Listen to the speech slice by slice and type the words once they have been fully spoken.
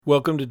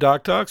Welcome to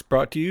Doc Talks,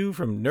 brought to you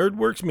from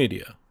Nerdworks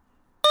Media.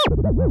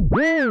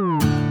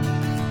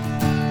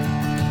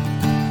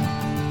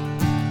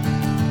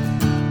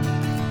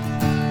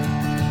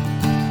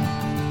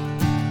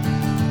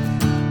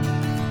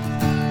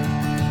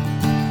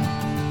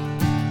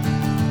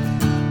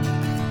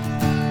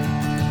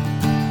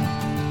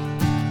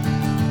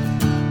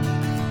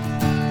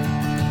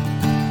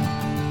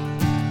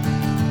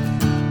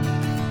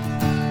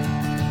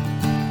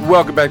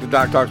 Welcome back to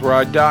Doc Talks, where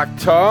I Doc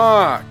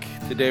Talk.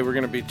 Today we're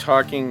going to be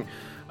talking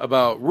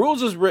about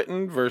rules as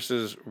written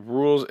versus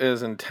rules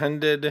as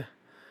intended,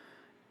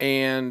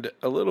 and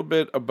a little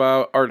bit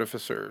about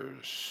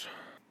artificers.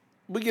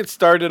 We get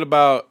started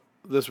about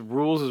this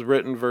rules as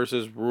written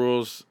versus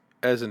rules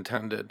as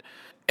intended.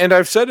 And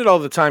I've said it all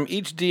the time,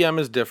 each DM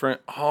is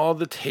different. All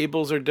the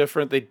tables are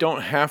different. They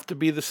don't have to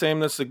be the same.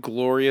 That's the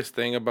glorious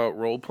thing about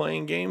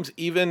role-playing games.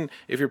 Even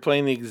if you're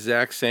playing the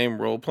exact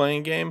same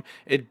role-playing game,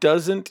 it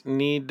doesn't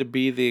need to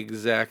be the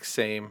exact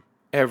same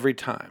every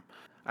time.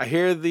 I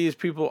hear these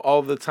people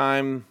all the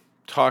time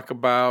talk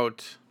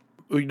about,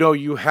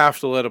 you have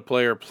to let a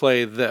player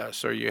play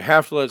this, or you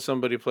have to let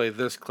somebody play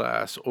this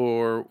class,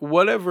 or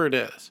whatever it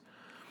is.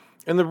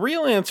 And the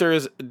real answer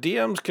is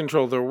DMs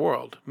control their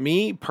world.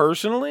 Me,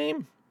 personally,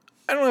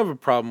 I don't have a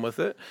problem with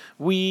it.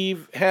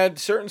 We've had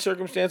certain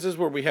circumstances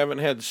where we haven't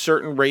had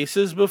certain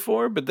races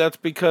before, but that's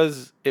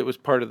because it was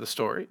part of the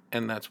story,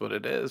 and that's what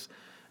it is.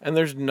 And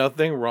there's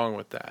nothing wrong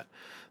with that.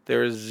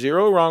 There is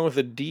zero wrong with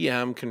a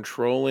DM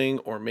controlling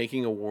or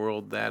making a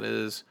world that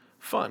is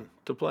fun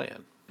to play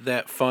in.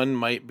 That fun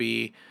might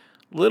be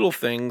little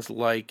things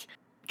like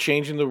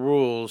changing the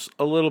rules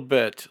a little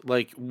bit,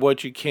 like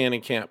what you can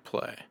and can't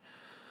play.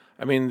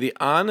 I mean, the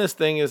honest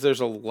thing is there's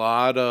a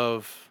lot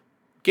of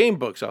game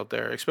books out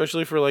there,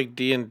 especially for like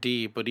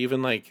D&D, but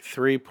even like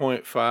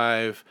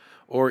 3.5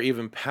 or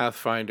even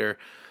Pathfinder,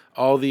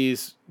 all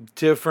these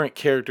different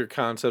character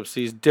concepts,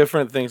 these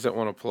different things that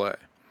want to play.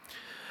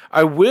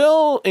 I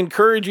will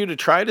encourage you to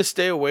try to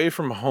stay away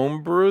from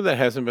homebrew that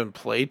hasn't been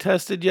play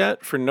tested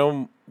yet for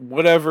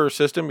whatever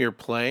system you're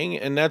playing,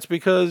 and that's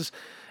because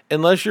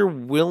unless you're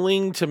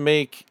willing to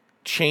make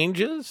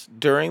changes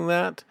during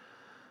that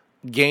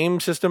game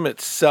system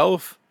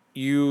itself,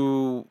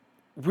 you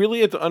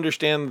really have to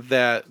understand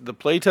that the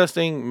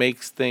playtesting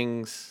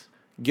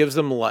gives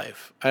them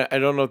life. I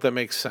don't know if that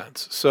makes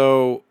sense.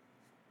 So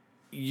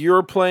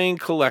you're playing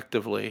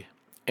collectively,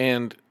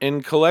 and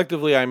in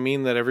collectively, I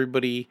mean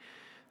that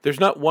there's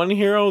not one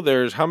hero,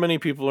 there's how many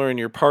people are in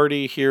your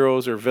party,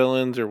 heroes or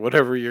villains or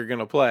whatever you're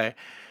going to play.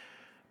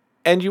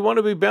 And you want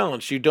to be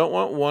balanced. You don't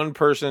want one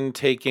person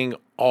taking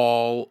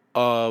all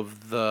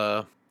of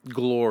the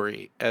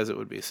glory, as it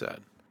would be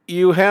said.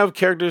 You have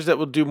characters that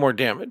will do more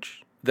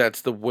damage.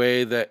 That's the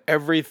way that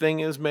everything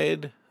is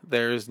made.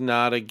 There's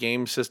not a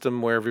game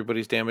system where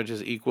everybody's damage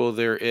is equal.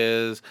 There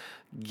is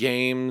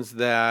games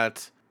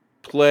that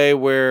play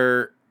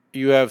where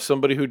you have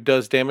somebody who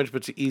does damage,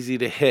 but it's easy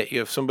to hit. You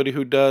have somebody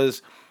who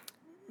does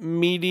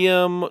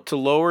medium to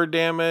lower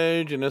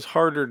damage and is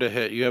harder to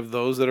hit. You have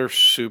those that are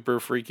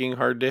super freaking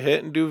hard to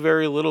hit and do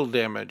very little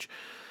damage.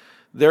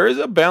 There is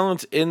a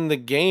balance in the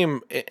game,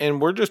 and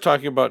we're just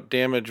talking about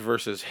damage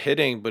versus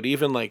hitting, but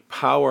even like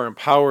power and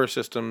power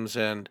systems,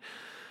 and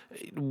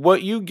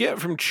what you get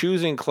from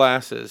choosing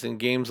classes in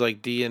games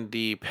like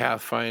D&D,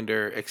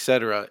 Pathfinder,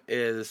 etc.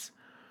 is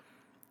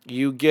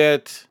you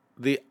get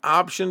the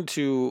option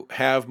to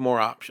have more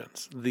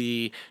options,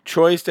 the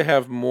choice to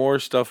have more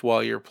stuff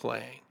while you're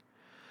playing.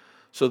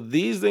 So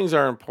these things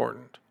are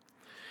important.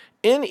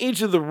 In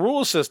each of the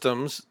rule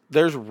systems,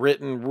 there's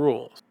written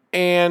rules.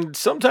 And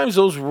sometimes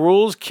those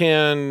rules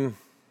can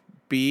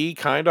be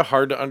kind of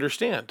hard to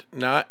understand.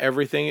 Not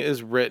everything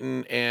is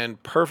written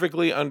and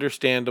perfectly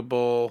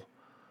understandable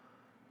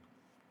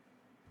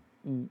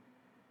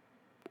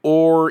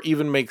or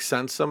even makes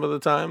sense some of the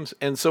times.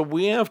 And so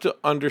we have to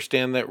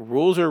understand that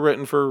rules are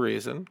written for a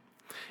reason,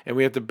 and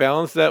we have to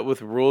balance that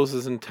with rules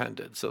as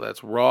intended. So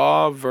that's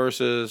raw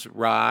versus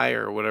rye,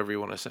 or whatever you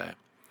want to say.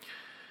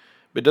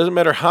 But it doesn't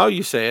matter how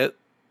you say it.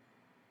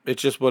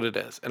 It's just what it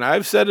is. And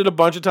I've said it a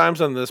bunch of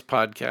times on this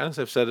podcast.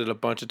 I've said it a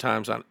bunch of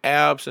times on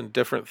apps and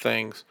different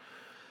things.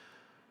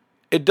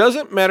 It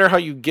doesn't matter how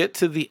you get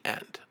to the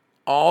end.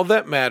 All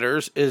that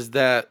matters is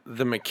that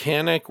the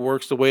mechanic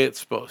works the way it's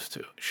supposed to.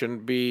 It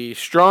shouldn't be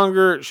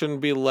stronger. It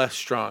shouldn't be less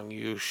strong.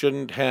 You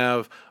shouldn't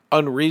have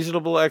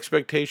unreasonable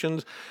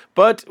expectations.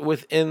 But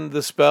within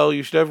the spell,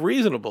 you should have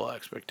reasonable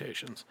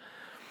expectations.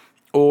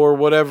 Or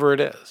whatever it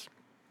is.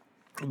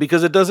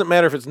 Because it doesn't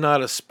matter if it's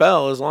not a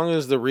spell, as long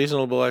as the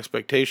reasonable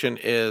expectation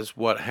is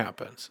what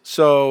happens.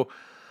 So,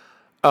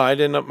 I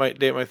didn't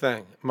update my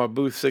thing. My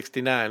booth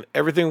 69.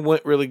 Everything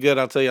went really good.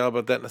 I'll tell you all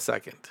about that in a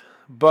second.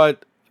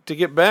 But to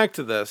get back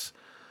to this,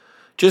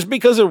 just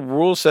because a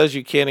rule says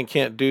you can and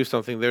can't do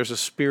something, there's a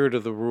spirit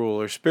of the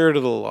rule, or spirit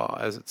of the law,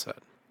 as it said.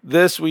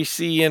 This we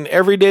see in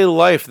everyday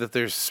life, that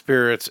there's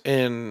spirits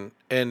in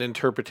and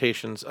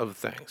interpretations of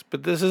things.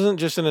 But this isn't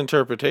just an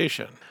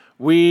interpretation.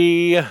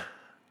 We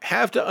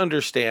have to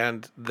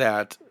understand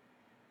that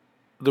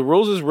the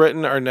rules as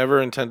written are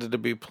never intended to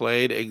be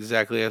played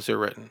exactly as they're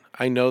written.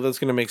 I know that's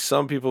going to make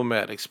some people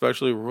mad,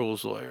 especially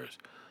rules lawyers.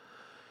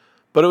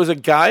 But it was a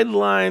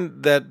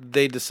guideline that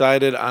they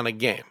decided on a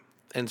game.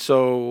 And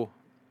so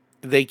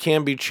they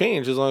can be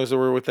changed as long as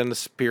we're within the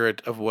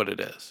spirit of what it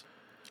is.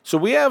 So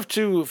we have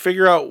to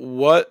figure out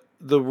what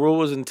the rule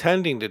was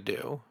intending to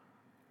do,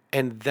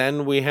 and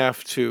then we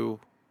have to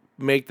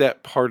make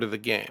that part of the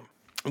game.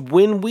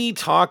 When we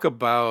talk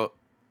about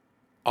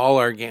all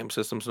our game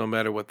systems, no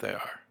matter what they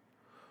are,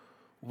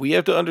 we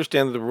have to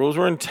understand that the rules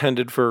were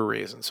intended for a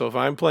reason. So if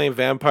I'm playing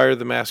Vampire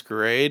the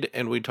Masquerade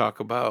and we talk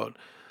about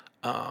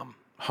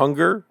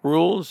hunger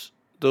rules,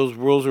 those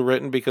rules were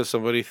written because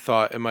somebody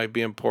thought it might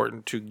be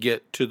important to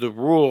get to the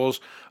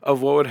rules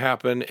of what would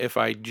happen if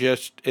a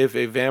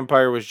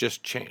vampire was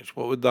just changed.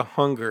 What would the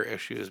hunger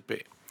issues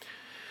be?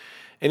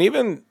 And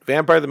even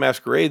Vampire the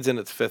Masquerade's in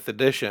its 5th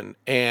edition,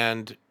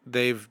 and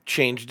they've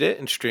changed it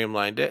and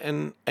streamlined it,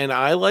 and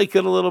I like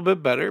it a little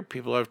bit better.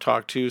 People I've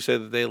talked to say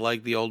that they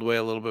like the old way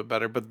a little bit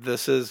better, but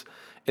this is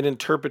an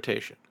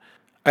interpretation.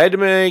 I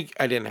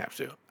didn't have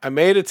to. I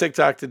made a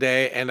TikTok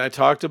today, and I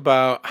talked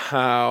about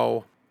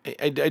how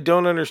I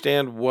don't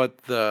understand what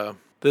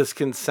this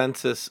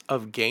consensus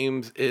of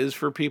games is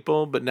for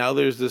people, but now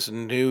there's this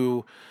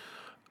new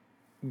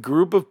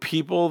group of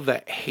people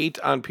that hate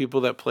on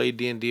people that play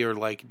D&D or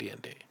like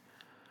D&D.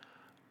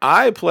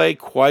 I play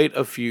quite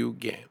a few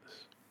games.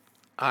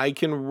 I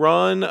can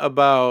run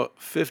about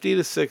 50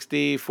 to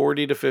 60,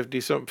 40 to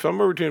 50,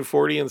 somewhere between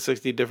 40 and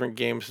 60 different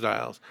game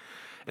styles.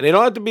 And they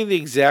don't have to be the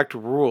exact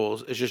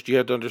rules. It's just you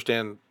have to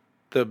understand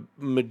the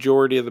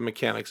majority of the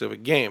mechanics of a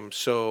game.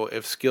 So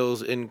if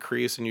skills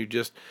increase and you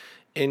just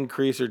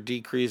increase or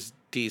decrease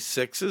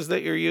D6s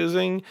that you're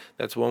using,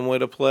 that's one way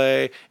to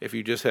play. If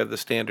you just have the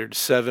standard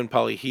 7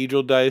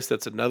 polyhedral dice,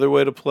 that's another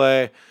way to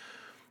play.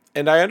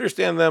 And I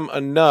understand them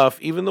enough,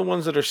 even the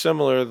ones that are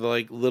similar,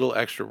 like little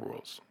extra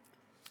rules.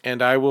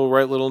 And I will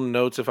write little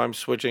notes if I'm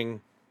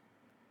switching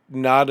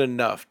not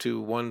enough to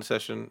one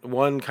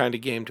kind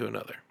of game to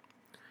another.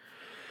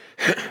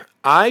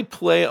 I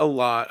play a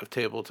lot of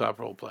tabletop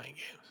role-playing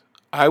games.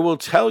 I will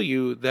tell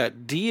you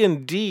that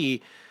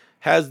D&D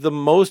has the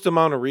most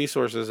amount of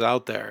resources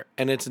out there,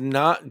 and it's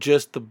not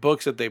just the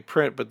books that they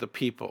print, but the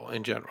people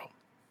in general.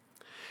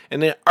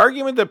 And the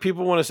argument that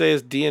people want to say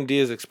is D&D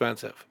is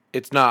expensive.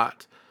 It's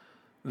not.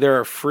 There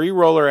are free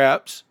roller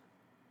apps,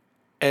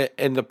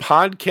 and the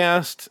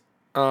podcast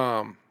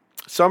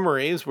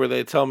summaries where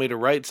they tell me to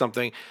write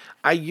something,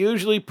 I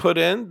usually put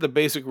in the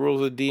basic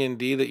rules of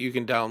D&D that you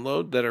can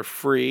download that are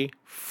free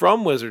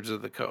from Wizards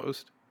of the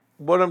Coast.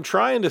 What I'm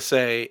trying to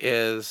say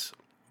is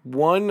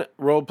one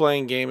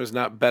role-playing game is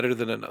not better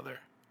than another.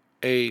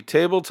 A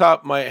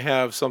tabletop might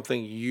have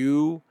something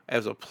you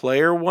as a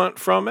player want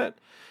from it,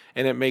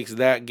 and it makes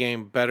that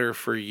game better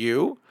for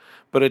you,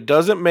 but it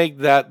doesn't make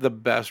that the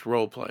best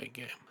role-playing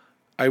game.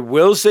 I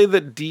will say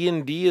that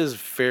D&D is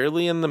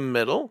fairly in the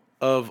middle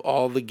of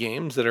all the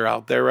games that are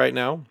out there right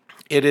now.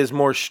 It is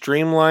more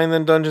streamlined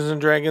than Dungeons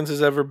 & Dragons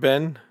has ever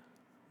been,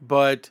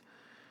 but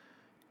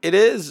it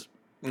is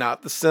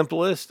not the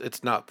simplest.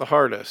 It's not the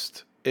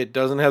hardest. It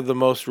doesn't have the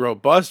most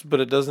robust, but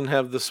it doesn't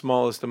have the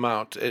smallest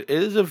amount. It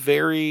is a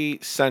very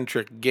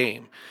centric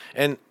game.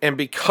 And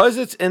because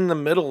it's in the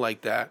middle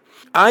like that,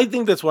 I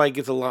think that's why it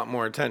gets a lot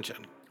more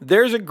attention.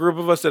 There's a group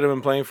of us that have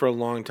been playing for a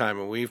long time,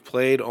 and we've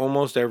played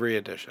almost every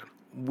edition.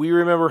 We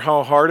remember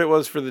how hard it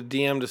was for the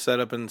DM to set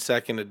up in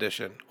 2nd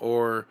edition,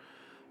 or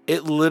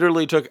it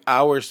literally took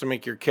hours to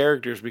make your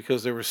characters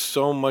because there was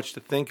so much to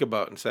think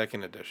about in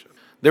 2nd edition.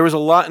 There was a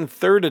lot in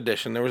 3rd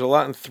edition. There was a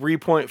lot in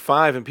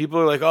 3.5, and people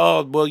are like,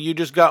 oh, well, you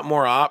just got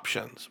more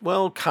options.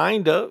 Well,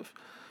 kind of.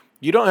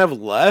 You don't have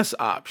less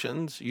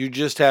options. You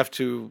just have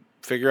to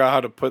figure out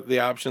how to put the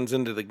options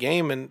into the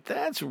game, and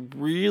that's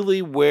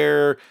really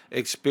where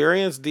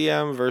experienced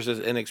DM versus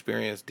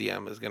inexperienced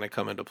DM is going to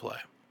come into play.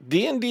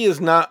 D&D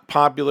is not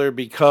popular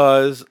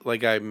because,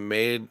 like I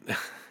made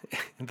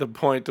the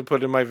point to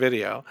put in my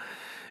video,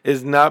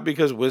 is not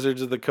because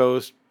Wizards of the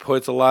Coast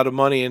puts a lot of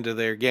money into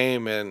their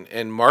game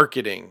and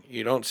marketing.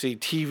 You don't see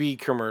TV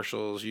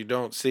commercials. You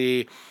don't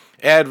see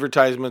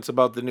advertisements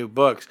about the new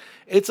books.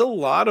 It's a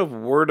lot of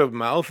word of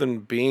mouth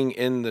and being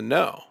in the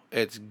know.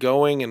 It's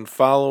going and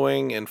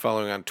following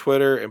on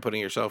Twitter and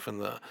putting yourself in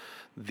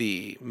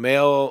the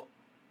mail,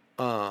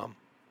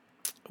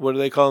 what do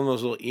they call them,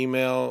 those little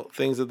email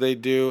things that they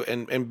do,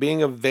 and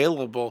being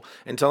available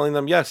and telling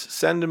them, yes,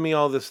 send me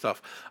all this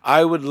stuff.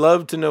 I would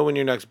love to know when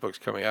your next book's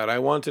coming out. I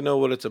want to know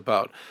what it's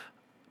about.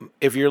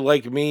 If you're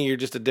like me, you're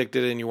just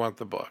addicted and you want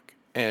the book,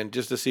 and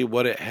just to see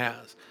what it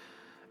has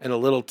and a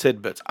little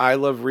tidbits. I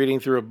love reading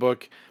through a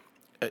book.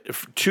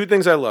 2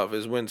 things I love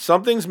is when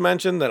something's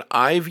mentioned that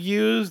I've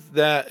used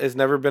that has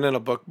never been in a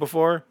book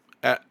before.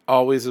 It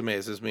always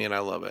amazes me, and I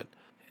love it.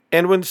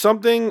 And when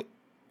something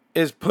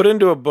is put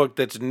into a book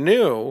that's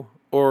new,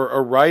 or a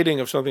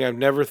writing of something I've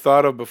never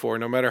thought of before,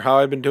 no matter how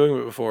I've been doing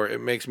it before, it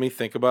makes me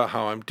think about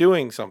how I'm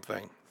doing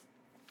something.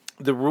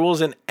 The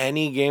rules in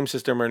any game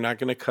system are not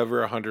going to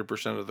cover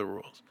 100% of the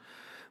rules.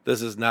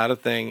 This is not a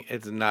thing.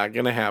 It's not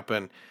going to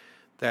happen.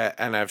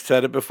 And I've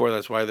said it before,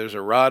 that's why there's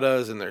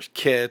erratas and there's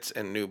kits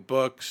and new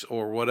books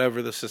or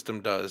whatever the system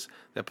does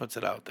that puts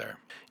it out there.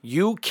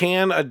 You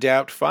can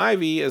adapt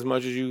 5e as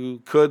much as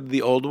you could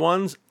the old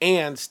ones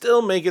and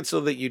still make it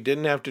so that you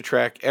didn't have to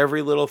track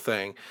every little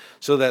thing,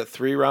 so that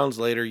 3 rounds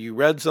later you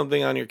read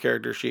something on your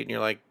character sheet and you're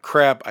like,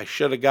 crap, I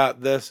should have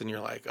got this, and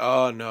you're like,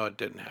 oh no, it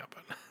didn't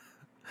happen.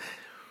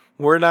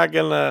 We're not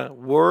going to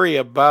worry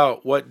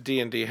about what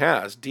D&D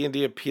has.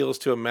 D&D appeals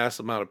to a mass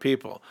amount of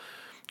people.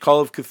 Call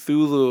of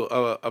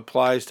Cthulhu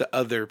applies to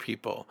other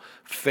people.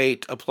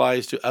 Fate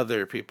applies to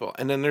other people.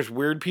 And then there's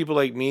weird people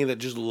like me that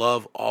just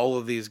love all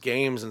of these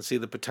games and see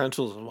the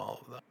potentials of all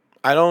of them.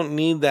 I don't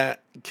need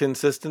that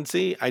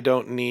consistency. I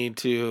don't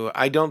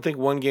think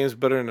one game is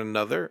better than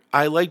another.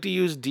 I like to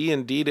use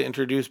D&D to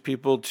introduce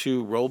people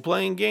to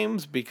role-playing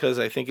games because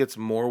I think it's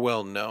more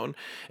well-known.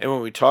 And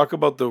when we talk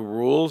about the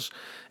rules,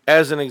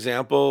 as an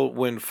example,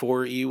 when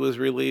 4E was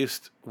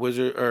released,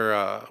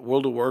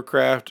 World of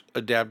Warcraft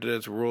adapted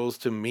its rules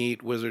to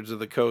meet Wizards of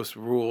the Coast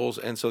rules,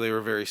 and so they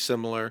were very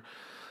similar.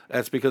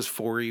 That's because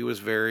 4E was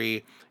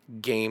very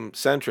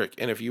game-centric.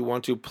 And if you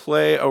want to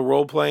play a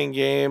role-playing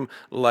game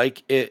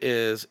like it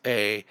is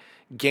a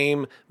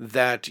game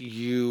that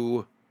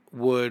you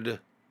would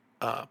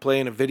play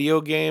in a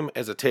video game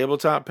as a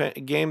tabletop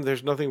game,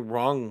 there's nothing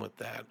wrong with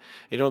that.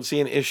 You don't see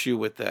an issue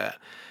with that.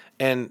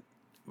 And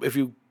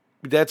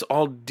that's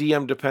all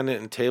DM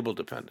dependent and table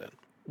dependent.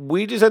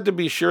 We just have to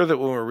be sure that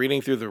when we're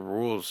reading through the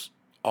rules,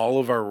 all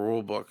of our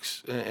rule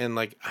books, and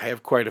like I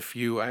have quite a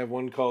few. I have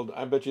one called,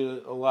 I bet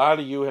you a lot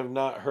of you have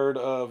not heard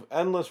of,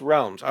 Endless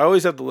Realms. I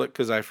always have to look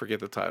because I forget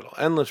the title.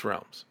 Endless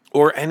Realms.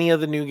 Or any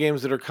of the new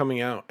games that are coming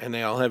out, and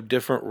they all have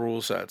different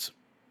rule sets.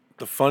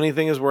 The funny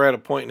thing is we're at a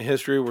point in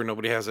history where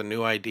nobody has a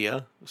new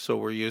idea, so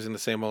we're using the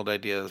same old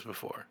idea as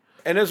before.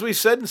 And as we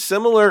said in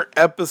similar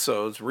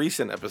episodes,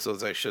 recent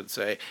episodes I should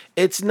say,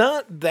 it's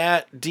not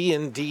that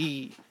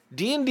D&D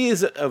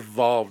has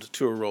evolved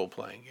to a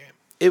role-playing game.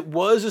 It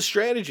was a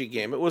strategy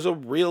game. It was a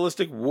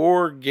realistic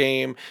war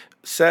game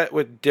set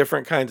with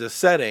different kinds of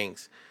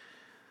settings.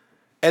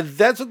 And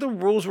that's what the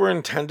rules were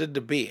intended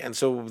to be. And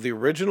so the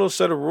original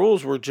set of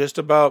rules were just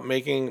about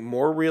making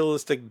more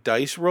realistic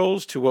dice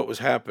rolls to what was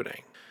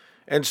happening.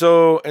 And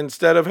so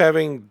instead of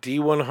having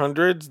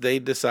D100s, they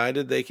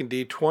decided they can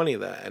D20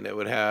 that. And it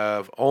would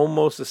have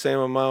almost the same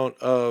amount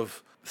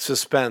of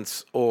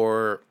suspense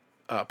or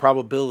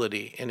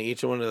probability in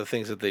each one of the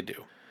things that they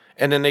do.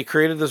 And then they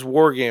created this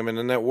war game. And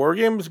then that war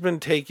game has been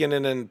taken,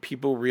 and then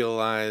people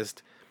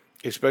realized,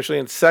 especially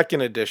in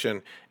second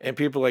edition, and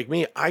people like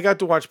me, I got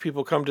to watch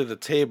people come to the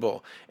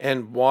table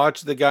and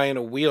watch the guy in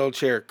a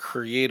wheelchair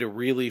create a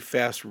really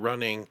fast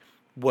running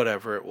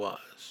whatever it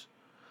was.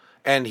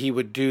 And he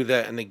would do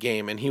that in the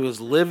game. And he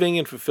was living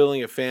and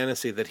fulfilling a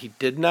fantasy that he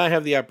did not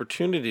have the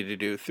opportunity to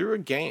do through a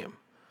game.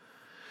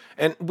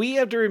 And we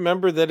have to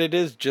remember that it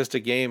is just a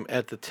game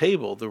at the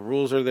table. The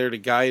rules are there to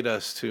guide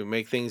us, to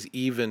make things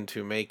even,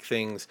 to make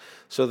things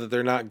so that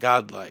they're not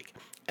godlike.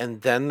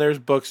 And then there's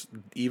books,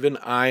 even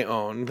I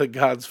own, the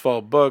God's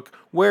Fall book,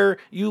 where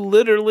you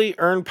literally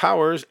earn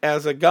powers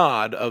as a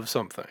god of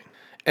something.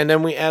 And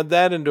then we add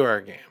that into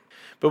our game.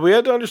 But we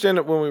have to understand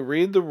that when we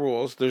read the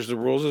rules, there's the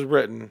rules as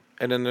written,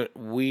 and then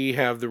we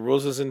have the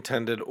rules as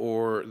intended,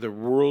 or the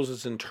rules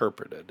as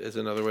interpreted, is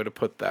another way to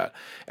put that.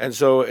 And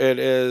so it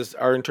is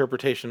our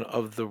interpretation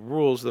of the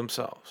rules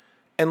themselves.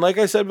 And like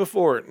I said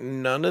before,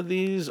 none of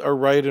these are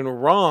right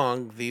and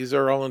wrong. These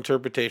are all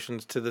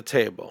interpretations to the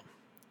table.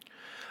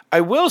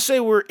 I will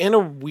say we're in a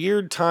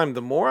weird time.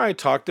 The more I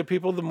talk to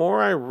people, the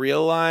more I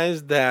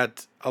realize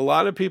that a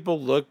lot of people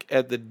look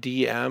at the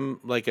DM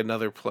like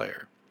another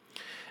player.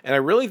 And I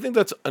really think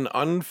that's an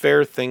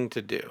unfair thing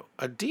to do.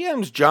 A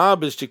DM's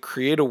job is to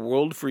create a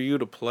world for you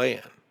to play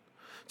in.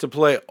 To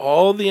play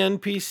all the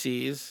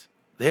NPCs,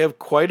 they have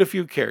quite a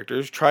few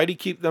characters, try to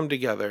keep them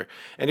together,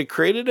 and to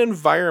create an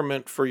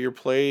environment for your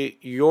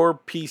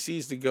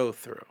PCs to go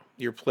through,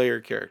 your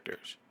player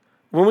characters.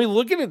 When we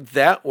look at it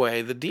that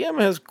way, the DM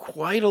has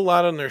quite a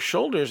lot on their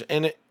shoulders,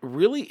 and it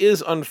really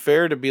is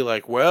unfair to be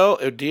like, well,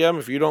 DM,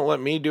 if you don't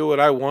let me do what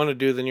I want to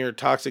do, then you're a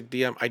toxic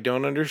DM. I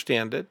don't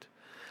understand it.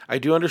 I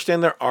do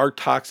understand there are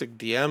toxic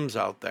DMs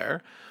out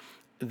there.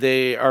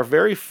 They are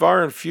very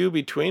far and few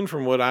between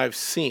from what I've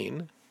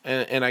seen.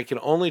 And I can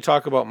only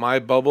talk about my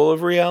bubble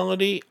of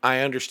reality. I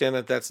understand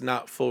that that's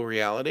not full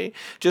reality.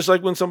 Just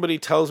like when somebody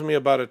tells me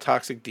about a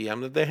toxic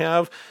DM that they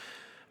have,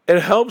 it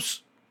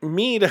helps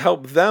me to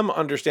help them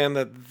understand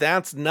that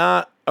that's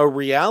not a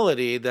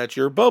reality, that's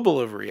your bubble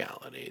of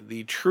reality.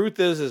 The truth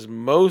is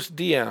most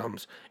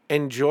DMs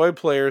enjoy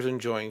players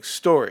enjoying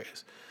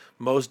stories.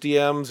 Most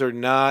DMs are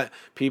not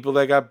people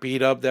that got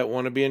beat up that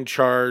want to be in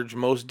charge.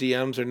 Most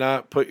DMs are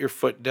not put your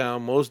foot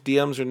down. Most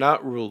DMs are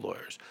not rule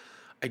lawyers.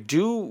 I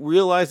do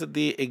realize that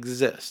they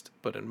exist,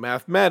 but in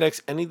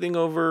mathematics, anything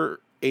over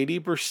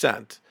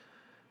 80%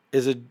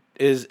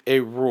 is a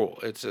rule.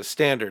 It's a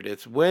standard.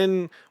 It's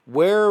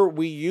where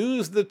we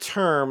use the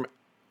term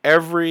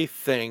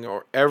everything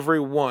or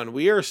everyone,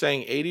 we are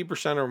saying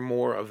 80% or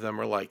more of them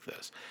are like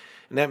this.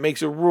 And that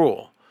makes a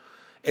rule.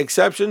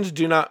 Exceptions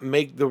do not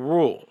make the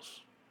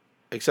rules.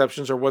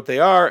 Exceptions are what they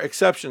are,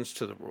 exceptions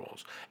to the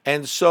rules.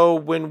 And so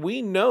when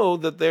we know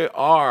that there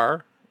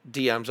are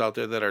DMs out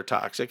there that are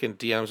toxic and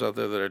DMs out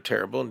there that are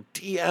terrible and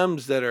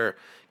DMs that are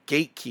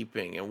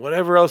gatekeeping and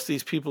whatever else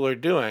these people are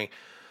doing,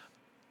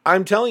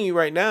 I'm telling you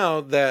right now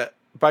that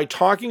by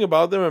talking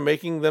about them and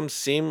making them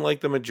seem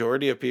like the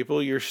majority of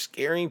people, you're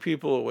scaring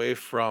people away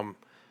from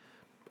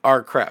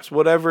our crafts,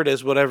 whatever it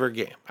is, whatever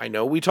game. I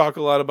know we talk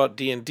a lot about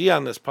D&D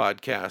on this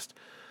podcast,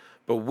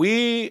 but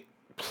we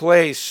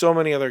play so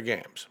many other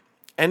games.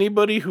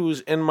 Anybody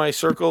who's in my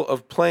circle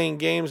of playing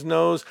games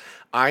knows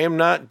I am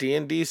not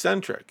D&D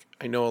centric.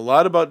 I know a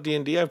lot about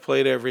D&D. I've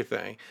played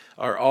everything,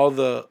 or all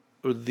the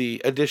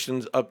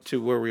additions up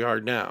to where we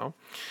are now.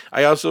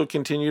 I also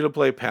continue to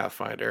play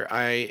Pathfinder.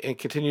 I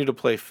continue to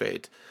play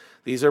Fate.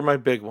 These are my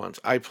big ones.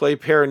 I play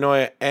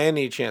Paranoia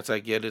any chance I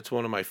get. It's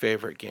one of my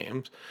favorite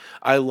games.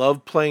 I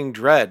love playing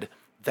Dread.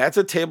 That's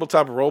a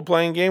tabletop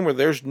role-playing game where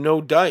there's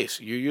no dice.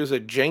 You use a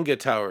Jenga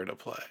tower to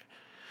play.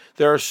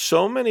 There are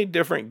so many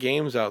different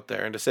games out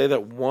there, and to say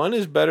that one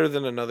is better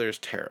than another is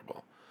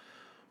terrible.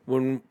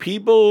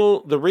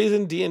 The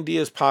reason D&D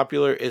is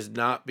popular is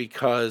not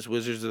because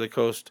Wizards of the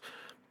Coast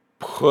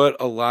put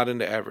a lot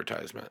into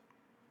advertisement.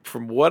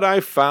 From what I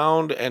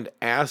found and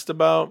asked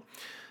about,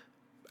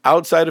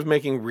 outside of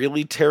making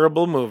really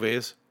terrible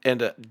movies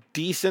and a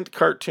decent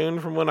cartoon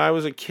from when I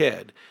was a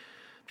kid,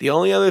 the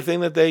only other thing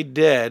that they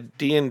did,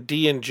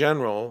 D&D in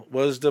general,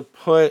 was to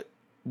put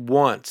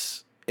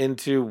once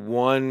into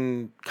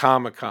one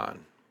Comic-Con.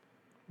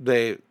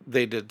 They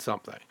did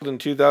something. In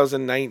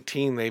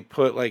 2019, they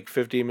put like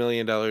 $50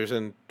 million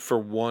in for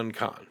one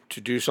con, to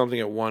do something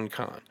at one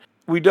con.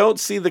 We don't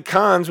see the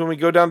cons when we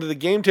go down to the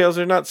Game Tales.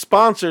 They're not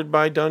sponsored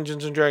by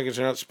Dungeons & Dragons.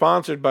 They're not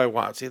sponsored by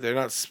WotC. They're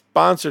not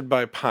sponsored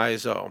by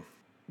Paizo.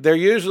 They're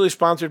usually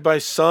sponsored by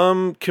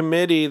some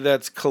committee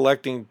that's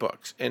collecting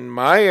books. In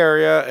my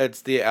area,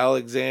 it's the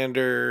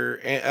Alexandria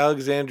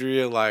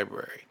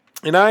Library.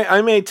 And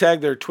I may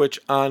tag their Twitch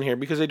on here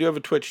because they do have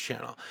a Twitch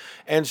channel.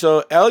 And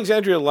so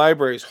Alexandria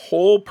Library's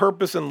whole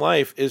purpose in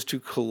life is to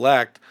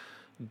collect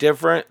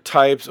different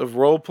types of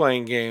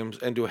role-playing games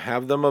and to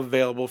have them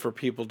available for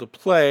people to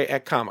play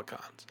at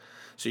Comic-Cons.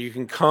 So you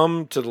can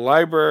come to the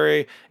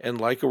library and,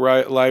 like a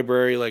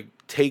library, like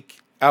take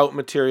out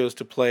materials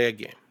to play a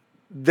game.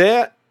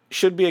 That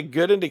should be a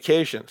good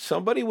indication.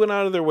 Somebody went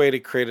out of their way to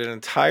create an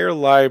entire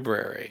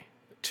library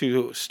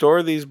to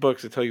store these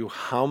books to tell you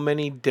how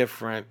many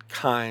different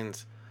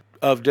kinds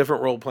of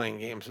different role-playing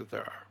games that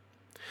there are.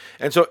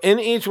 And so in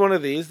each one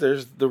of these,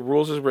 there's the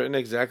rules is written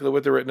exactly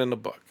what they're written in the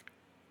book.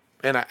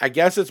 And I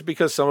guess it's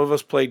because some of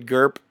us played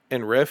GURP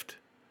and Rift.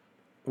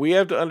 We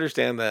have to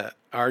understand that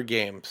our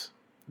games,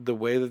 the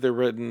way that they're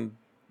written,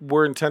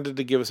 were intended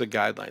to give us a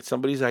guideline.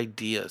 Somebody's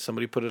idea.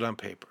 Somebody put it on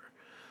paper.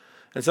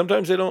 And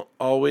sometimes they don't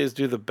always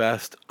do the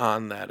best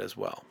on that as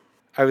well.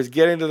 I was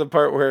getting to the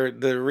part where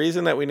the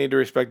reason that we need to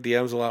respect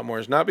DMs a lot more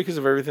is not because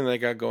of everything they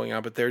got going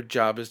on, but their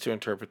job is to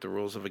interpret the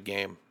rules of a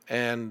game.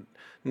 And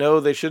no,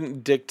 they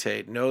shouldn't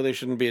dictate. No, they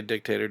shouldn't be a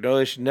dictator. No,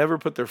 they should never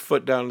put their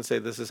foot down and say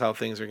this is how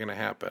things are going to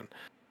happen.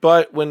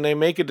 But when they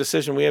make a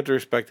decision, we have to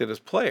respect it as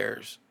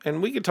players.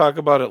 And we could talk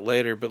about it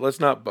later, but let's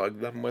not bug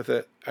them with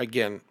it.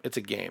 Again, it's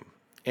a game.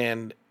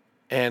 And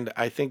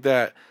I think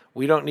that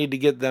we don't need to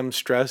get them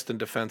stressed and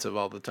defensive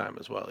all the time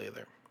as well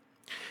either.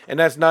 And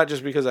that's not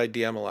just because I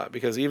DM a lot,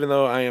 because even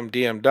though I am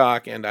DM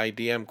Doc and I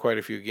DM quite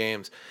a few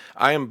games,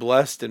 I am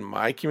blessed in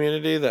my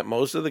community that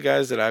most of the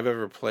guys that I've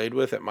ever played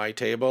with at my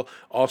table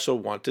also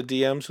want to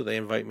DM, so they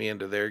invite me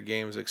into their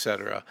games,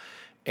 etc.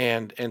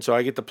 And so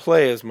I get to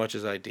play as much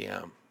as I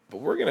DM. But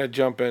we're going to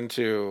jump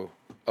into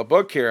a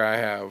book here I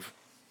have,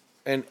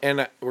 and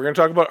we're going to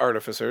talk about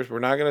artificers. We're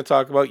not going to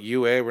talk about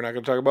UA. We're not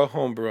going to talk about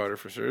homebrew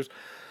artificers.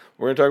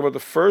 We're going to talk about the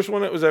first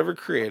one that was ever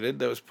created,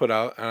 that was put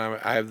out. And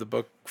I have the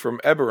book from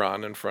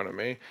Eberron in front of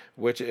me,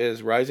 which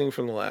is Rising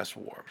from the Last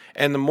War.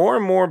 And the more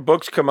and more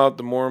books come out,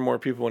 the more and more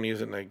people want to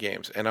use it in their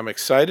games. And I'm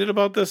excited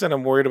about this, and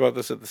I'm worried about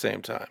this at the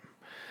same time.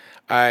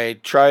 I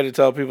try to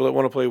tell people that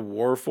want to play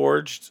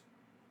Warforged,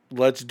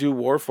 let's do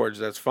Warforged,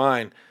 that's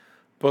fine.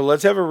 But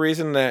let's have a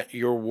reason that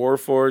your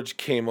Warforged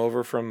came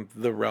over from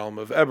the realm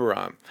of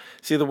Eberron.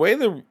 See, the way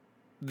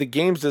the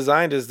game's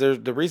designed is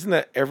the reason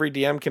that every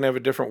DM can have a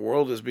different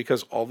world is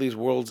because all these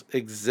worlds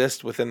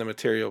exist within the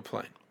material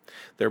plane.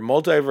 They're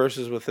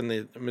multiverses within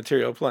the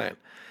material plane.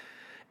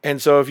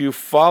 And so if you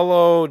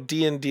follow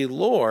D&D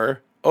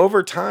lore,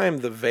 over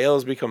time the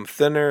veils become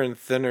thinner and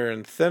thinner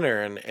and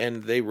thinner,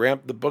 and they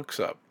ramp the books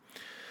up.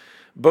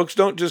 Books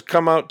don't just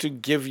come out to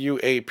give you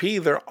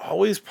AP. They're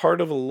always part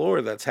of a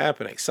lore that's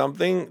happening.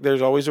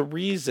 There's always a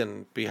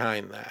reason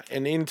behind that.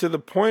 And into the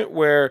point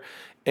where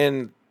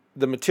in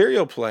the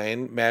material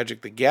plane,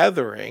 Magic the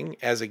Gathering,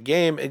 as a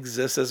game,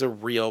 exists as a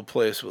real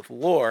place with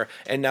lore,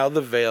 and now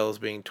the veil is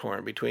being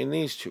torn between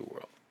these two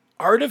worlds.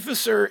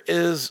 Artificer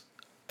is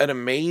an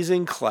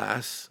amazing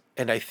class,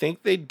 and I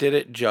think they did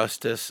it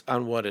justice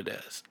on what it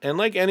is. And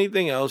like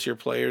anything else, your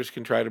players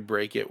can try to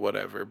break it,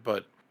 whatever,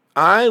 but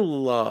I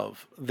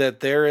love that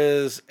there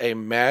is a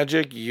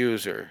Magic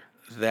user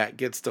that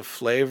gets to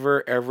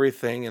flavor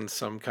everything in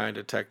some kind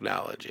of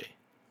technology.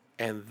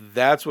 And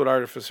that's what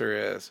Artificer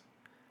is,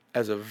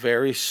 as a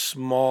very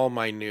small,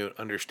 minute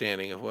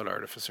understanding of what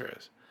Artificer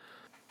is.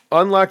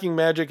 Unlocking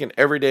magic in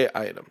everyday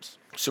items.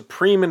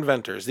 Supreme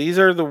inventors. These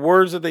are the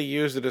words that they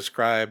use to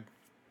describe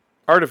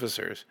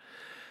artificers.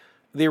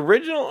 The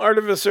original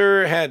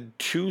Artificer had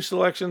 2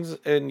 selections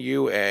in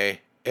UA,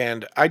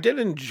 and I did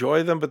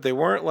enjoy them, but they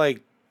weren't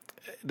like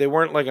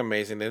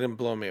amazing. They didn't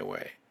blow me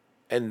away.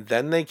 And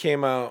then they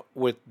came out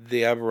with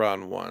the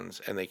Eberron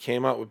ones, and they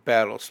came out with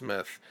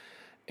Battlesmith,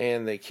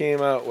 and they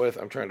came out with,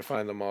 I'm trying to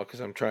find them all because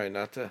I'm trying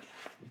not to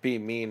be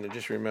mean and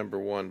just remember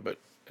one, but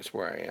it's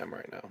where I am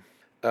right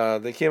now.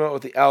 They came out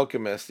with the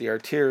Alchemist, the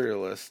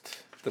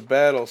Arterialist, the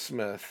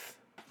Battlesmith.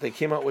 They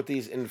came out with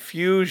these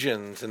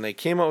infusions, and they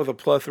came out with a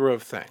plethora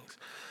of things.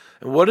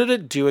 And what did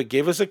it do? It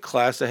gave us a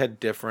class that had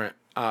different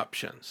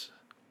options.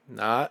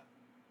 Not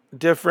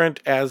different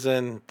as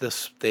in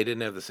this, they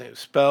didn't have the same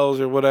spells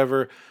or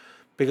whatever,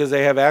 because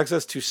they have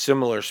access to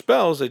similar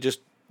spells, they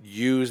just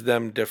use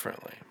them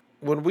differently.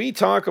 When we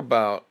talk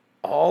about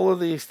all of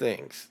these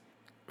things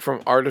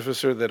from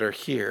Artificer that are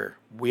here,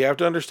 we have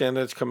to understand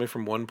that it's coming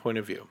from one point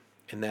of view,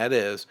 and that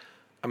is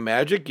a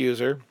magic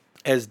user,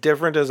 as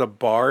different as a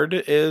bard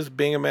is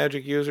being a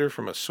magic user,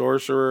 from a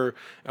sorcerer,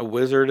 a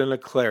wizard, and a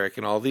cleric,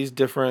 and all these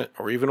different,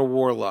 or even a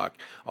warlock,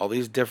 all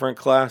these different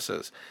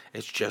classes.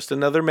 It's just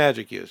another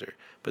magic user.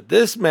 But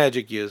this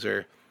magic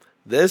user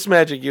is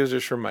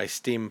for my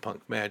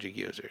steampunk magic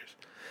users.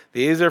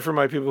 These are for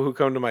my people who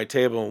come to my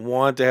table and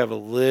want to have a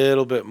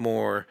little bit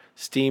more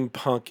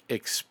steampunk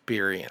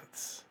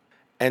experience.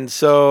 And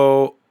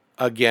so,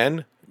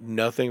 again,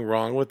 nothing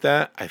wrong with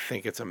that. I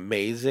think it's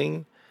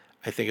amazing.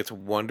 I think it's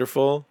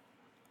wonderful.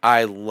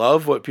 I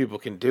love what people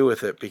can do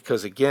with it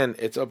because, again,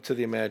 it's up to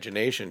the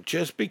imagination.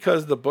 Just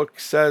because the book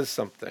says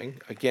something,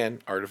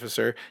 again,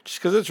 Artificer, just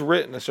because it's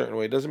written a certain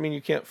way doesn't mean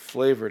you can't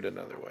flavor it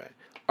another way.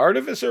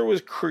 Artificer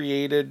was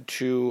created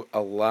to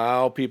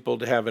allow people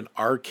to have an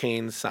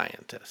arcane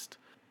scientist.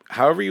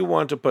 However you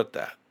want to put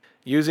that.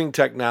 Using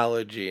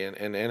technology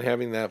and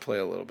having that play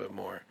a little bit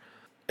more.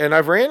 And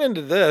I've ran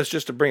into this,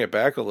 just to bring it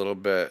back a little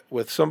bit,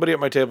 with somebody at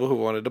my table who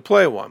wanted to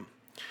play one.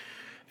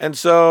 And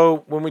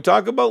so when we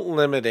talk about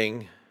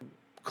limiting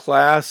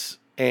class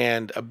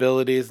and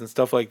abilities and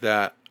stuff like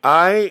that,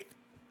 I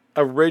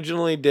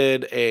originally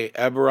did a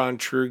Eberron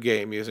True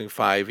game using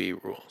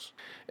 5e rules.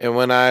 And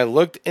when I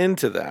looked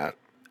into that,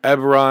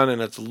 Eberron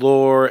and its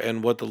lore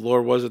and what the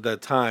lore was at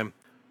that time,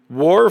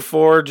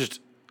 Warforged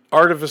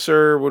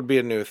Artificer would be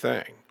a new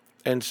thing.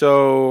 And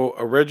so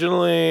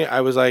originally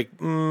I was like,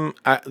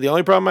 the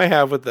only problem I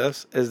have with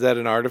this is that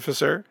an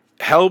Artificer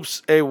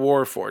helps a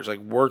Warforged, like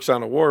works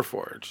on a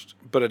Warforged,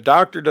 but a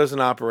doctor doesn't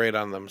operate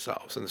on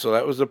themselves. And so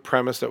that was the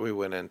premise that we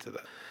went into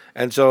that.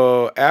 And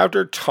so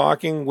after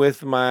talking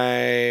with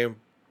my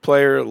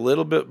player a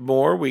little bit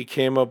more, we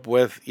came up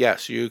with,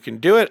 yes, you can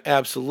do it.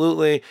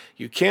 Absolutely.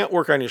 You can't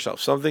work on yourself.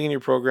 Something in your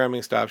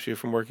programming stops you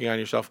from working on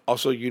yourself.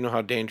 Also, you know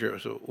how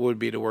dangerous it would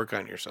be to work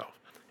on yourself.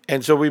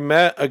 And so we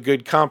met a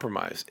good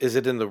compromise. Is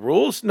it in the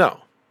rules?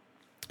 No.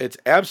 It's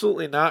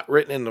absolutely not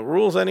written in the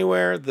rules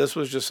anywhere. This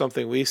was just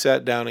something we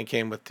sat down and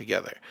came with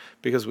together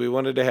because we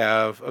wanted to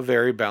have a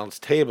very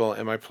balanced table,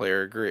 and my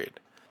player agreed.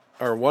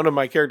 Or one of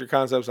my character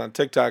concepts on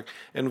TikTok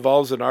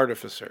involves an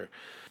Artificer.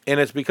 And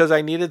it's because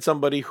I needed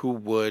somebody who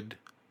would,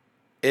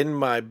 in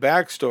my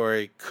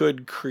backstory,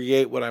 could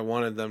create what I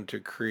wanted them to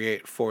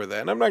create for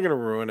that. And I'm not going to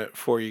ruin it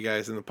for you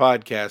guys in the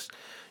podcast.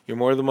 You're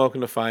more than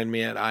welcome to find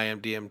me at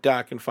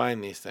IamDMDoc and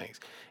find these things,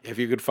 if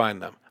you could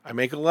find them. I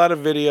make a lot of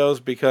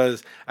videos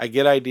because I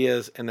get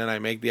ideas and then I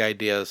make the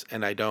ideas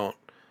and I don't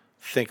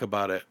think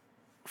about it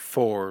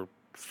for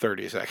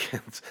 30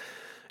 seconds.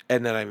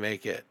 And then I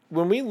make it.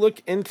 When we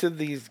look into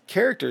these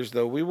characters,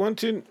 though, we want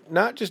to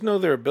not just know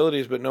their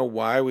abilities, but know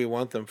why we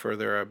want them for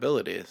their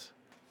abilities.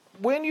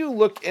 When you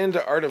look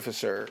into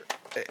Artificer,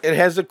 it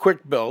has a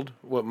quick build,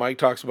 what Mike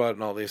talks about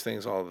and all these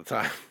things all the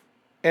time.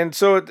 And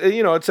so,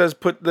 it says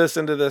put this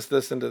into this,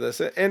 this into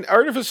this. And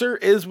Artificer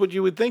is what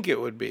you would think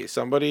it would be.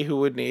 Somebody who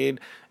would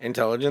need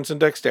intelligence and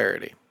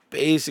dexterity.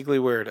 Basically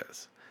where it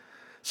is.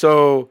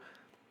 So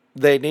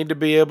they need to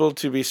be able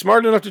to be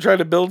smart enough to try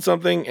to build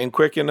something and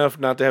quick enough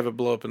not to have it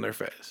blow up in their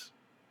face.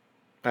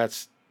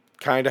 That's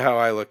kind of how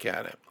I look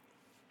at it.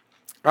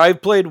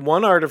 I've played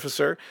one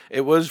Artificer.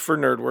 It was for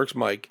Nerdworks,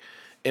 Mike,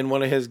 in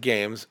one of his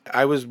games.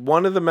 I was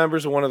one of the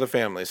members of one of the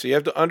families. So you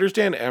have to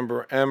understand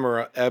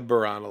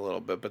Eberron a little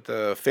bit. But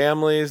the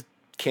families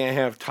can't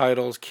have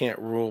titles, can't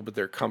rule, but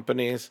they're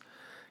companies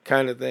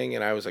kind of thing.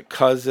 And I was a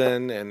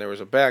cousin, and there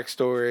was a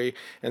backstory.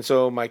 And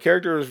so my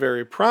character was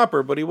very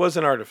proper, but he was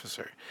an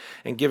Artificer.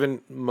 And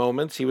given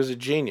moments, he was a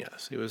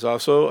genius. He was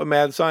also a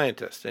mad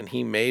scientist, and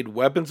he made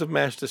weapons of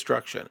mass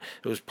destruction.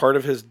 It was part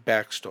of his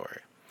backstory.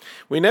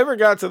 We never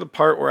got to the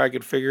part where I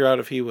could figure out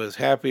if he was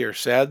happy or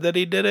sad that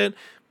he did it,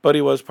 but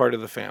he was part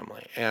of the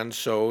family, and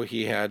so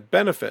he had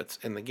benefits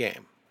in the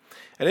game.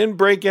 I didn't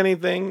break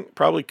anything,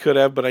 probably could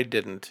have, but I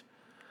didn't.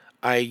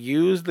 I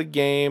used the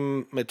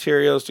game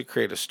materials to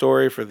create a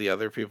story for the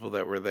other people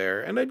that were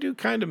there, and I do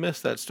kind of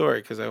miss that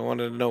story because I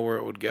wanted to know where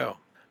it would go.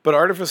 But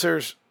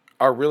artificers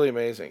are really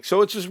amazing.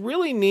 So it's this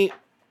really neat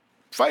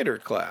fighter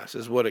class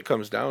is what it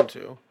comes down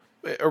to.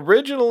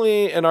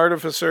 Originally, an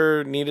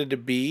artificer needed to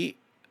be,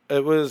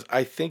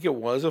 I think it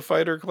was a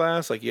fighter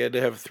class. Like you had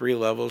to have 3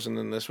 levels, and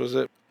then this was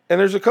it. And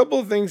there's a couple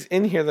of things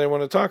in here that I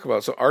want to talk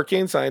about. So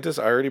arcane scientist,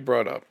 I already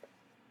brought up.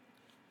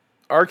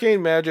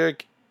 Arcane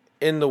magic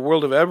in the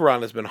world of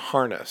Eberron has been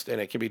harnessed, and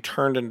it can be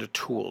turned into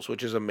tools,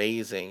 which is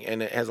amazing.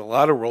 And it has a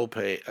lot of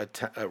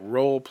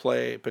role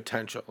play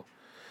potential.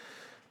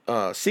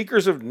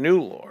 Seekers of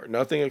new lore.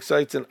 Nothing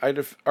excites an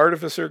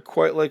artificer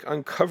quite like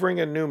uncovering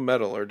a new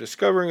metal or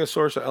discovering a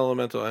source of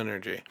elemental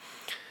energy.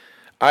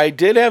 I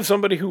did have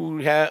somebody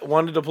who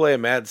wanted to play a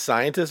mad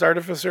scientist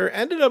artificer,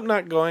 ended up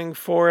not going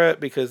for it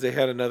because they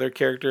had another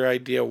character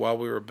idea while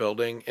we were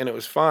building, and it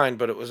was fine,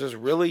 but it was this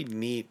really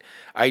neat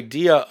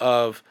idea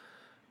of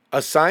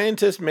a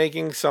scientist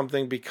making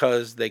something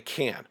because they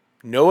can.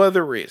 No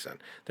other reason.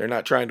 They're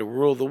not trying to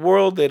rule the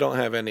world. They don't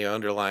have any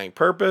underlying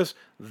purpose.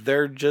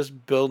 They're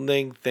just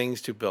building things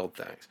to build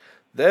things.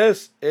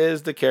 This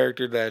is the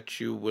character that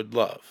you would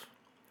love.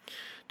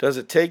 Does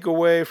it take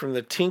away from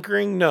the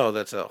tinkering? No,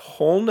 that's a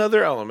whole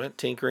nother element.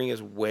 Tinkering is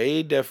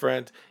way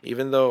different.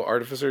 Even though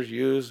artificers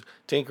use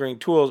tinkering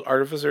tools,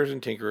 artificers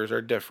and tinkerers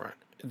are different.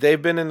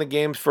 They've been in the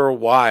games for a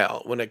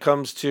while. When it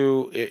comes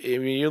to, I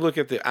mean, you look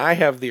at I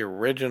have the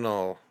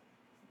original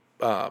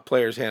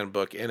player's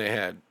handbook, and it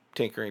had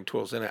tinkering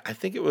tools in it. I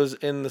think it was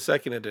in the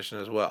 2nd edition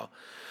as well.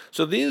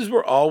 So these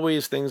were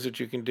always things that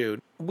you can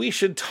do. We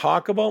should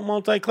talk about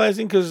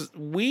multi-classing because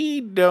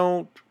we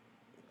don't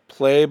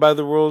play by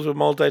the rules of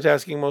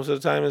multitasking most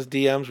of the time as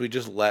DMs. We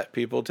just let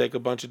people take a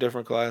bunch of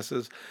different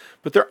classes.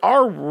 But there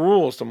are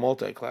rules to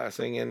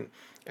multi-classing,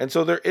 and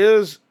so there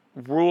is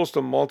rules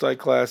to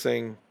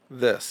multi-classing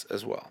this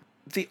as well.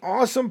 The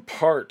awesome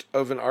part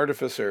of an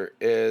artificer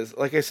is,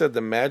 like I said,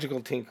 the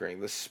magical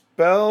tinkering. The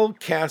spell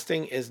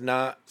casting is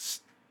not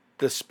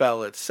the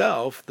spell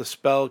itself. The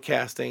spell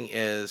casting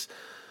is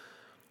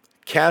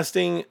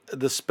casting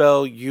the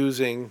spell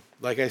using,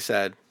 like I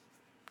said,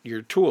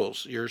 your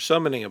tools, your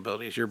summoning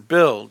abilities, your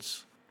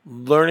builds,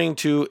 learning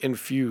to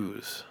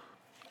infuse.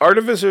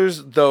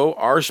 Artificers, though,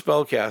 are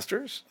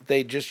spellcasters.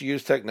 They just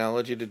use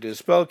technology to do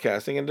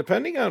spellcasting, and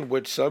depending on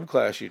which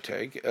subclass you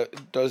take,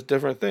 does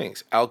different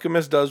things.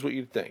 Alchemist does what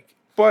you'd think.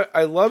 But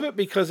I love it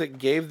because it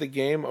gave the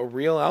game a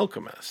real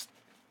alchemist.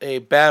 A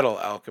battle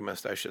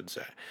alchemist, I should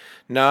say.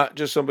 Not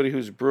just somebody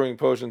who's brewing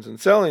potions and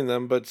selling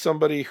them, but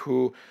somebody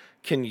who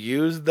can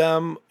use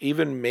them,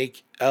 even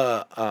make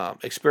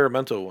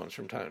experimental ones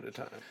from time to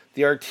time.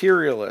 The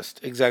arterialist,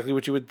 exactly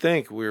what you would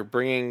think. We're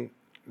bringing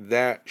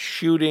that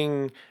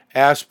shooting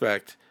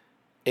aspect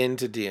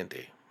into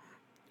D&D.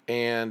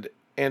 And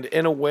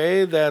in a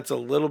way that's a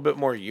little bit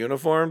more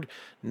uniformed,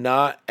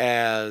 not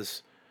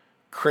as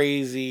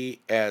crazy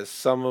as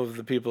some of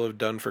the people have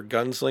done for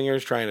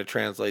gunslingers, trying to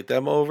translate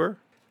them over.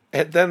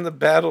 And then the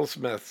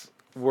battlesmiths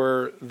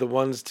were the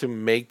ones to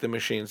make the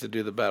machines to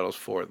do the battles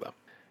for them.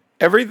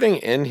 Everything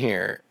in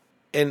here,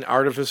 in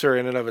Artificer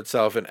in and of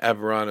itself, in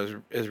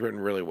Eberron is written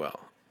really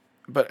well.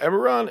 But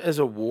Eberron is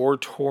a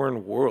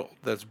war-torn world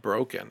that's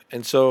broken.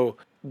 And so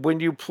when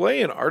you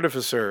play an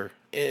Artificer,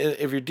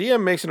 if your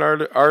DM makes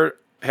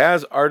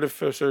has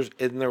Artificers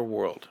in their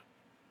world,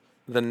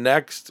 the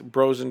next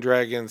Bros and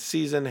Dragons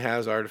season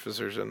has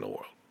Artificers in the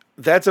world.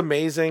 That's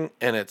amazing,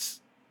 and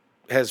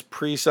has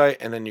pre-sight,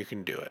 and then you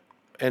can do it.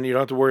 And you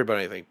don't have to worry about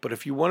anything. But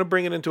if you want to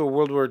bring it into a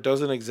world where it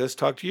doesn't exist,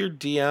 talk to your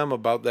DM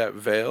about that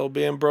veil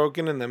being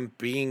broken and them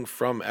being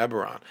from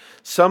Eberron.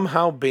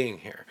 Somehow being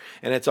here.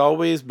 And it's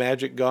always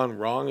magic gone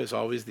wrong is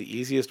always the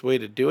easiest way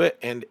to do it.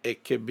 And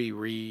it could be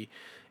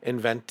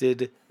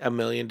reinvented a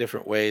million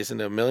different ways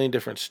into a million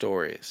different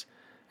stories.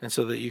 And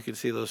so that you can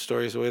see those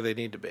stories the way they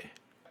need to be.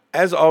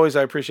 As always,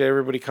 I appreciate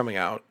everybody coming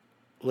out,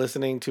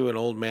 listening to an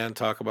old man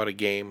talk about a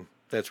game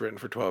that's written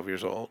for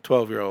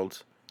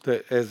 12-year-olds.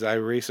 As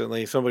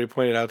somebody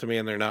pointed out to me,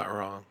 and they're not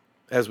wrong,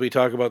 as we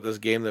talk about this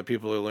game that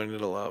people are learning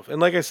to love. And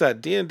like I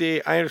said,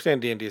 D&D, I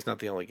understand D&D is not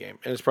the only game,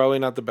 and it's probably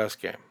not the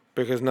best game,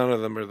 because none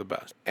of them are the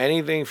best.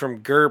 Anything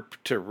from GURP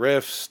to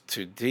Rifts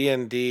to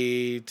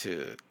D&D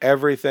to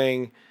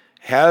everything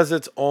has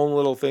its own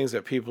little things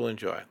that people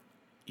enjoy.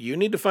 You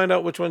need to find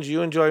out which ones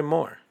you enjoy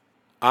more.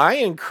 I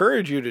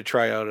encourage you to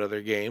try out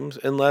other games,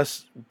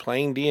 unless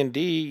playing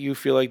D&D, you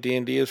feel like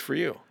D&D is for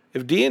you.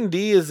 If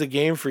D&D is the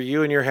game for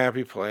you and you're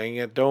happy playing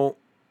it,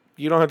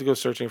 you don't have to go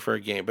searching for a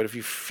game. But if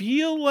you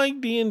feel like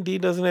D&D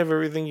doesn't have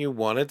everything you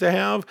want it to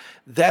have,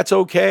 that's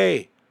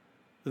okay.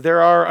 There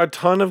are a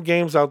ton of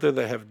games out there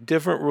that have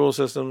different rule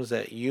systems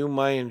that you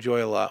might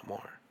enjoy a lot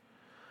more.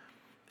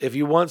 If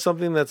you want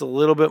something that's a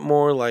little bit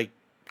more like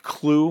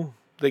Clue,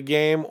 the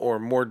game, or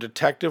more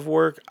detective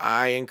work,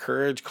 I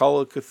encourage Call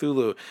of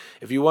Cthulhu.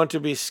 If you want to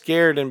be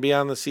scared and be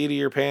on the seat of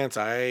your pants,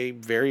 I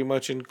very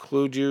much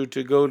include you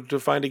to go to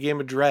find a game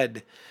of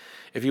Dread.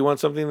 If you want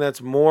something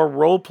that's more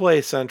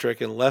role-play centric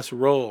and less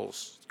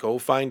roles, go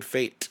find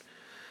Fate.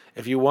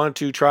 If you want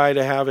to try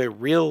to have a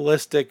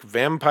realistic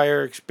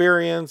vampire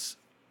experience,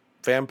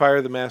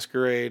 Vampire the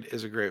Masquerade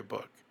is a great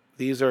book.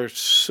 These are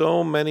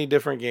so many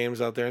different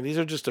games out there, and these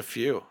are just a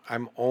few.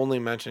 I'm only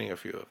mentioning a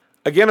few.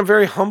 Again, I'm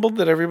very humbled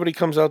that everybody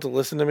comes out to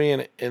listen to me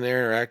and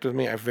interact with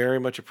me. I very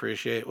much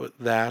appreciate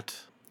that.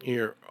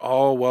 You're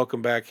all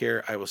welcome back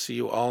here. I will see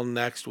you all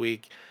next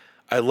week.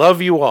 I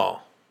love you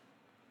all.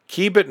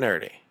 Keep it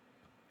nerdy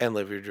and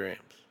live your dreams.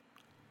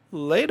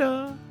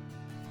 Later.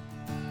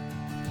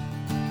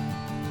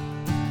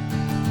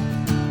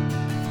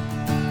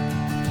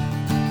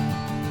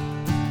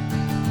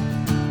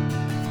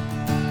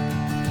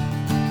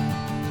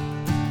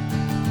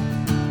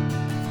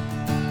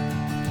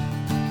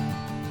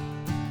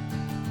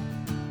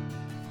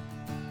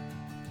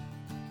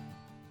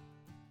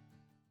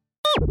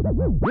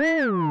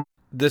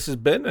 This has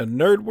been a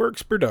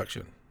NerdWorks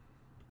production.